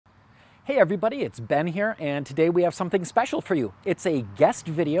Hey everybody, it's Ben here, and today we have something special for you. It's a guest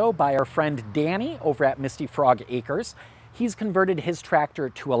video by our friend Danny over at Misty Frog Acres. He's converted his tractor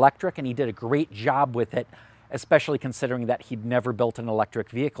to electric and he did a great job with it, especially considering that he'd never built an electric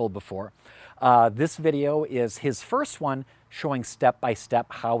vehicle before. This video is his first one showing step-by-step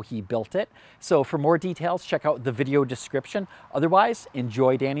how he built it. So for more details, check out the video description. Otherwise,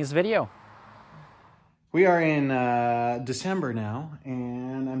 enjoy Danny's video. We are in December now,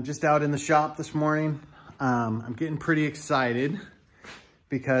 and I'm just out in the shop this morning. I'm getting pretty excited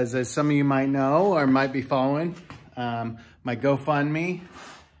because, as some of you might know or might be following, my GoFundMe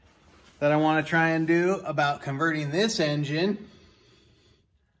that I want to try and do about converting this engine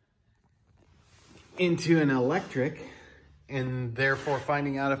into an electric, and therefore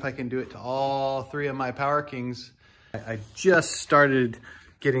finding out if I can do it to all three of my Power Kings. I just started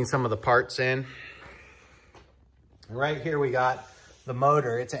getting some of the parts in. Right here we got the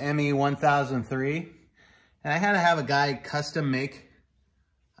motor. It's an ME 1003. And I had to have a guy custom make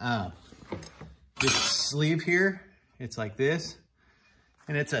this sleeve here. It's like this.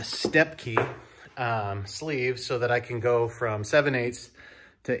 And it's a step key sleeve so that I can go from 7/8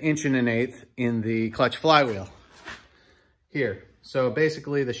 to 1 1/8 in the clutch flywheel here. So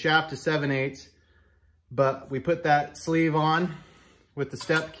basically the shaft is 7/8, but we put that sleeve on with the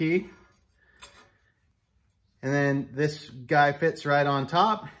step key. And then this guy fits right on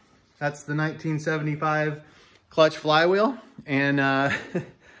top. That's the 1975 clutch flywheel, and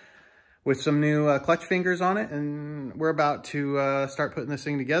with some new clutch fingers on it. And we're about to start putting this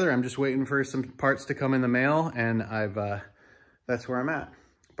thing together. I'm just waiting for some parts to come in the mail, and that's where I'm at.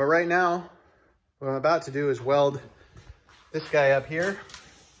 But right now, what I'm about to do is weld this guy up here.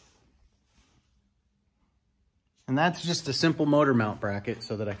 And that's just a simple motor mount bracket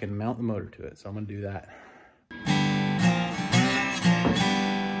so that I can mount the motor to it. So I'm gonna do that.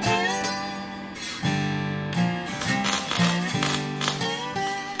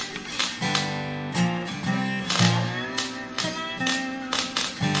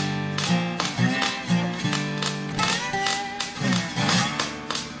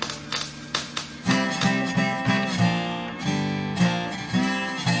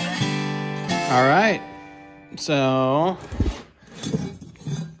 All right, so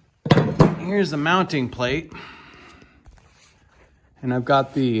here's the mounting plate, and I've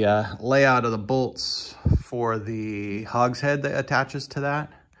got the layout of the bolts for the hogshead that attaches to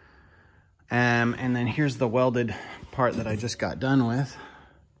that. And then here's the welded part that I just got done with,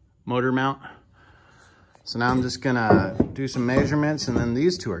 motor mount. So now I'm just gonna do some measurements, and then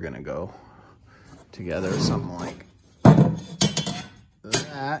these two are gonna go together, something like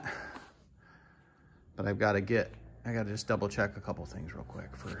that. But I gotta just double check a couple things real quick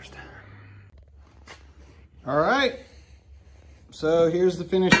first. All right, so here's the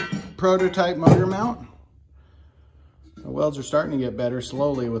finished prototype motor mount. The welds are starting to get better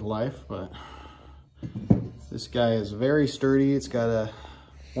slowly with life, but this guy is very sturdy. It's got a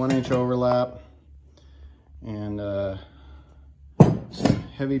 1-inch overlap and some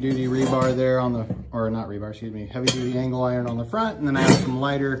heavy duty rebar there on the, or not rebar, excuse me, heavy duty angle iron on the front. And then I have some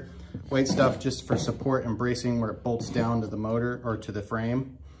lighter weight stuff just for support and bracing where it bolts down to the motor or to the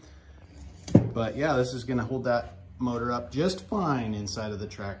frame. But yeah, this is gonna hold that motor up just fine inside of the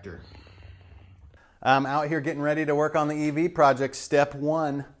tractor. I'm out here getting ready to work on the EV project, step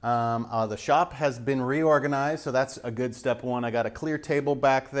one. The shop has been reorganized, so that's a good step one. I got a clear table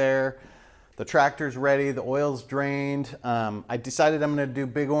back there. The tractor's ready, the oil's drained. I decided I'm gonna do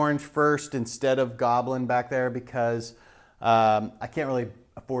Big Orange first instead of Goblin back there because I can't really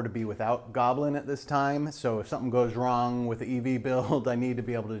afford to be without Goblin at this time. So if something goes wrong with the EV build, I need to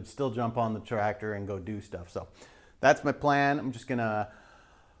be able to still jump on the tractor and go do stuff. So that's my plan. I'm just gonna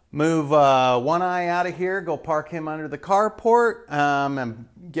move One Eye out of here, go park him under the carport, and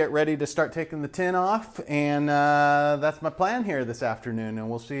get ready to start taking the tin off. And that's my plan here this afternoon, and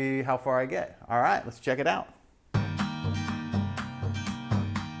we'll see how far I get. All right, let's check it out.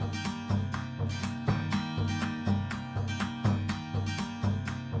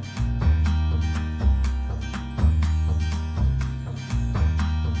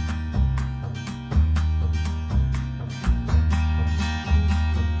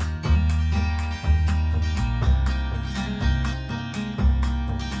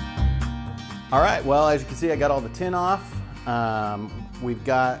 All right, well, as you can see, I got all the tin off.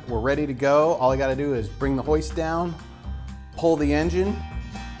 We're ready to go. All I gotta do is bring the hoist down, pull the engine.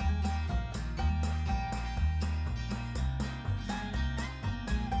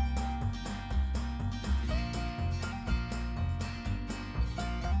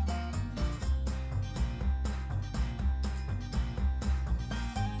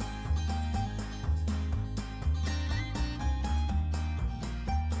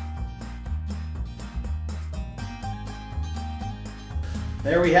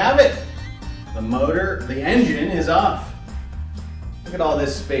 there we have it. The motor, the engine is off. Look at all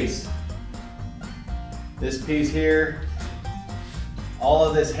this space. This piece here, all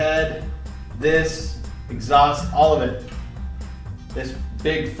of this head, this exhaust, all of it. This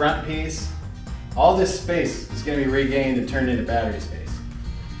big front piece, all this space is going to be regained and turned into battery space.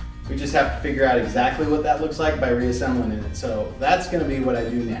 We just have to figure out exactly what that looks like by reassembling it. So that's going to be what I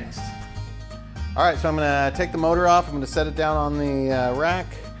do next. All right, so I'm going to take the motor off. I'm going to set it down on the rack,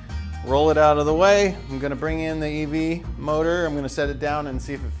 roll it out of the way. I'm going to bring in the EV motor. I'm going to set it down and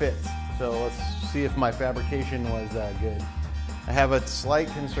see if it fits. So let's see if my fabrication was good. I have a slight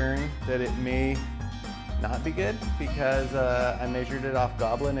concern that it may not be good because I measured it off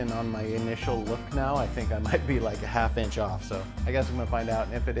Goblin, and on my initial look now, I think I might be like a ½ inch off. So I guess I'm gonna find out,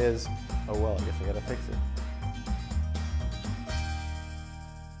 and if it is, oh well, I guess I gotta fix it.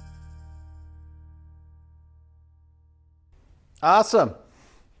 Awesome.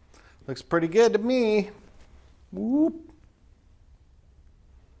 Looks pretty good to me. Whoop.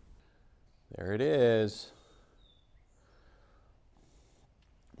 There it is.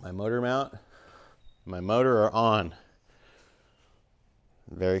 My motor mount, my motor are on.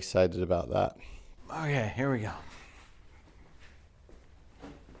 Very excited about that. Okay, here we go.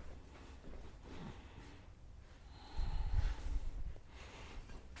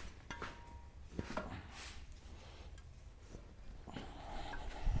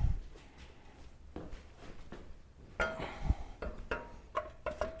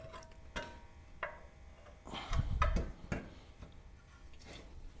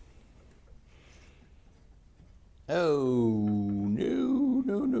 Oh, no,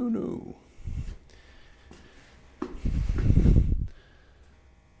 no, no, no.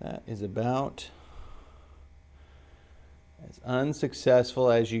 That is about as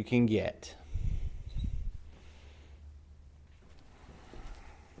unsuccessful as you can get.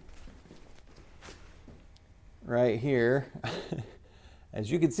 Right here,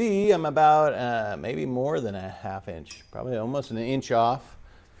 as you can see, I'm about maybe more than a ½ inch, probably almost an inch off.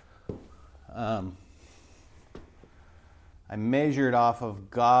 I measured off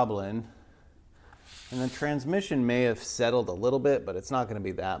of Goblin, and the transmission may have settled a little bit, but it's not going to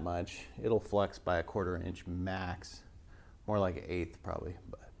be that much. It'll flex by a ½ inch max, more like an 1/8 probably.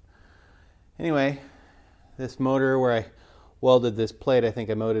 But anyway, this motor where I welded this plate, I think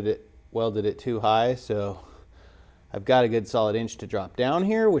I welded it too high, so I've got a good solid inch to drop down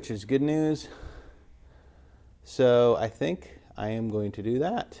here, which is good news. So I think I am going to do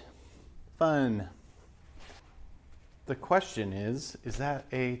that. Fun. The question is that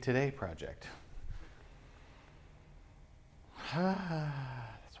a today project?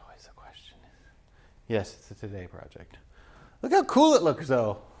 That's always the question. Yes, it's a today project. Look how cool it looks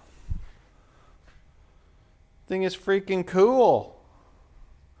though. Thing is freaking cool.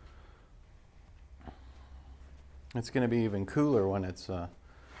 It's going to be even cooler when it's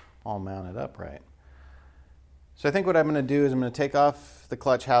all mounted up right. So I think what I'm going to do is I'm going to take off the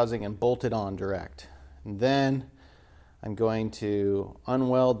clutch housing and bolt it on direct. And then I'm going to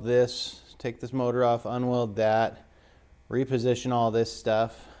unweld this, take this motor off, unweld that, reposition all this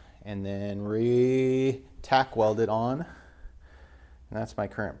stuff, and then tack weld it on. And that's my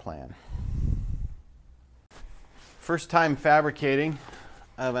current plan. First time fabricating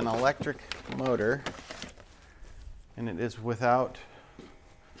of an electric motor, and it is without,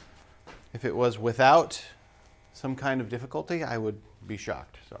 if it was without some kind of difficulty, I would be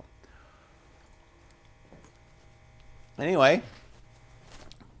shocked. So anyway,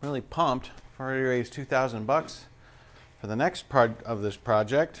 really pumped. I've already raised $2,000 for the next part of this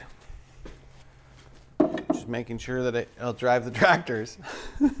project. Just making sure that it'll drive the tractors.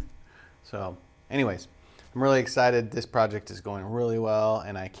 So anyways, I'm really excited. This project is going really well,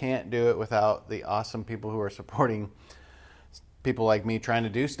 and I can't do it without the awesome people who are supporting people like me trying to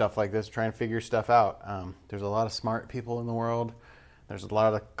do stuff like this, trying to figure stuff out. There's a lot of smart people in the world. There's a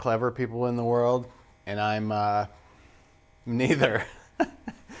lot of clever people in the world, and I'm neither.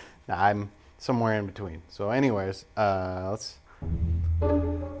 I'm somewhere in between. So anyways, let's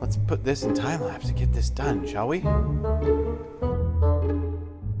put this in time lapse to get this done, shall we?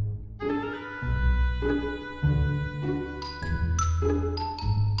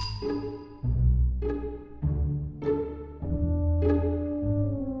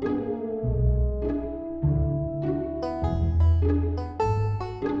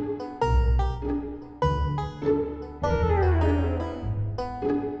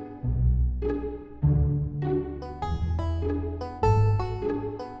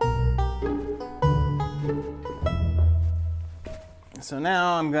 So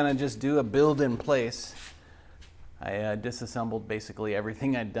now I'm gonna just do a build in place. I disassembled basically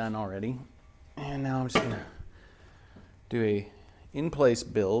everything I'd done already. And now I'm just gonna do a in-place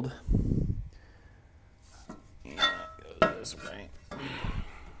build. And it goes this way.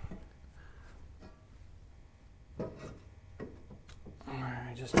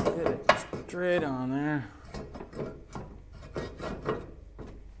 Alright, just fit it straight on there.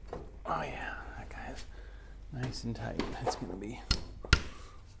 Oh yeah, that guy is nice and tight. It's gonna be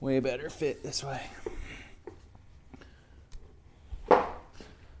way better fit this way.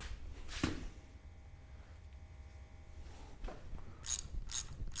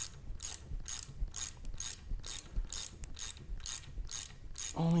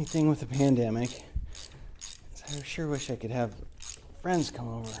 Only thing with the pandemic is I sure wish I could have friends come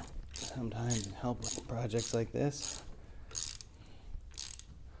over sometimes and help with projects like this.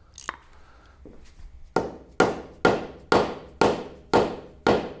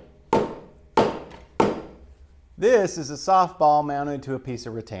 This is a softball mounted to a piece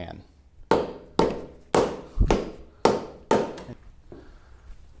of rattan.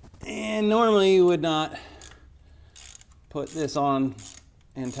 And normally you would not put this on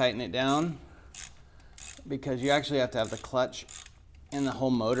and tighten it down because you actually have to have the clutch and the whole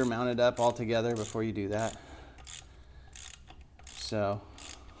motor mounted up all together before you do that. So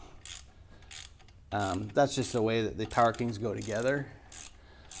that's just the way that the power kings go together.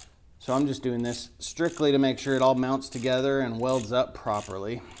 So I'm just doing this strictly to make sure it all mounts together and welds up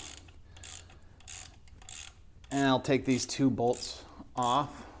properly. And I'll take these 2 bolts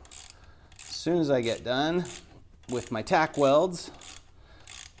off as soon as I get done with my tack welds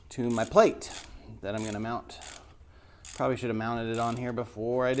to my plate that I'm going to mount. Probably should have mounted it on here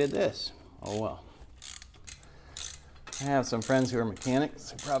before I did this. Oh well. I have some friends who are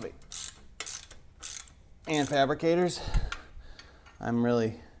mechanics, probably, and fabricators. I'm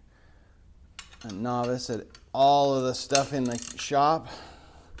really a novice at all of the stuff in the shop.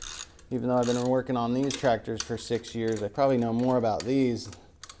 Even though I've been working on these tractors for 6 years, I probably know more about these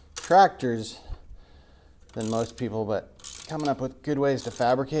tractors than most people, but coming up with good ways to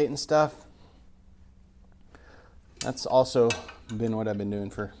fabricate and stuff, that's also been what I've been doing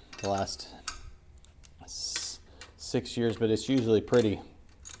for the last 6 years, but it's usually pretty.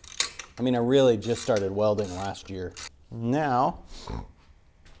 I mean, I really just started welding last year. Now,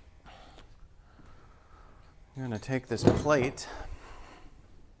 I'm gonna take this plate,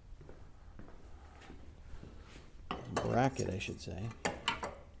 bracket I should say,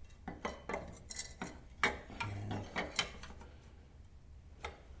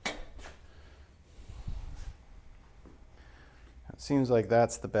 seems like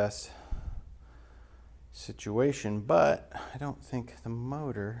that's the best situation, but I don't think the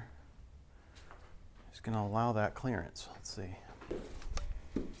motor is going to allow that clearance. Let's see.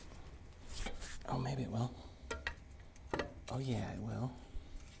 Oh, maybe it will. Oh yeah, it will.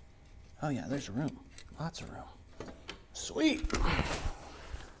 Oh yeah, there's room. Lots of room. Sweet.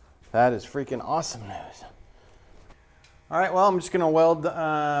 That is freaking awesome news. All right, well, I'm just gonna weld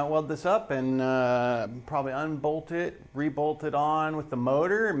this up and probably unbolt it, rebolt it on with the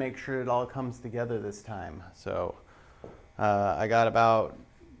motor and make sure it all comes together this time. So I got about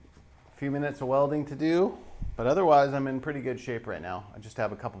a few minutes of welding to do, but otherwise I'm in pretty good shape right now. I just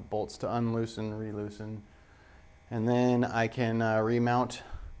have a couple bolts to unloosen, reloosen, and then I can remount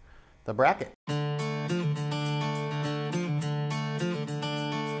the bracket.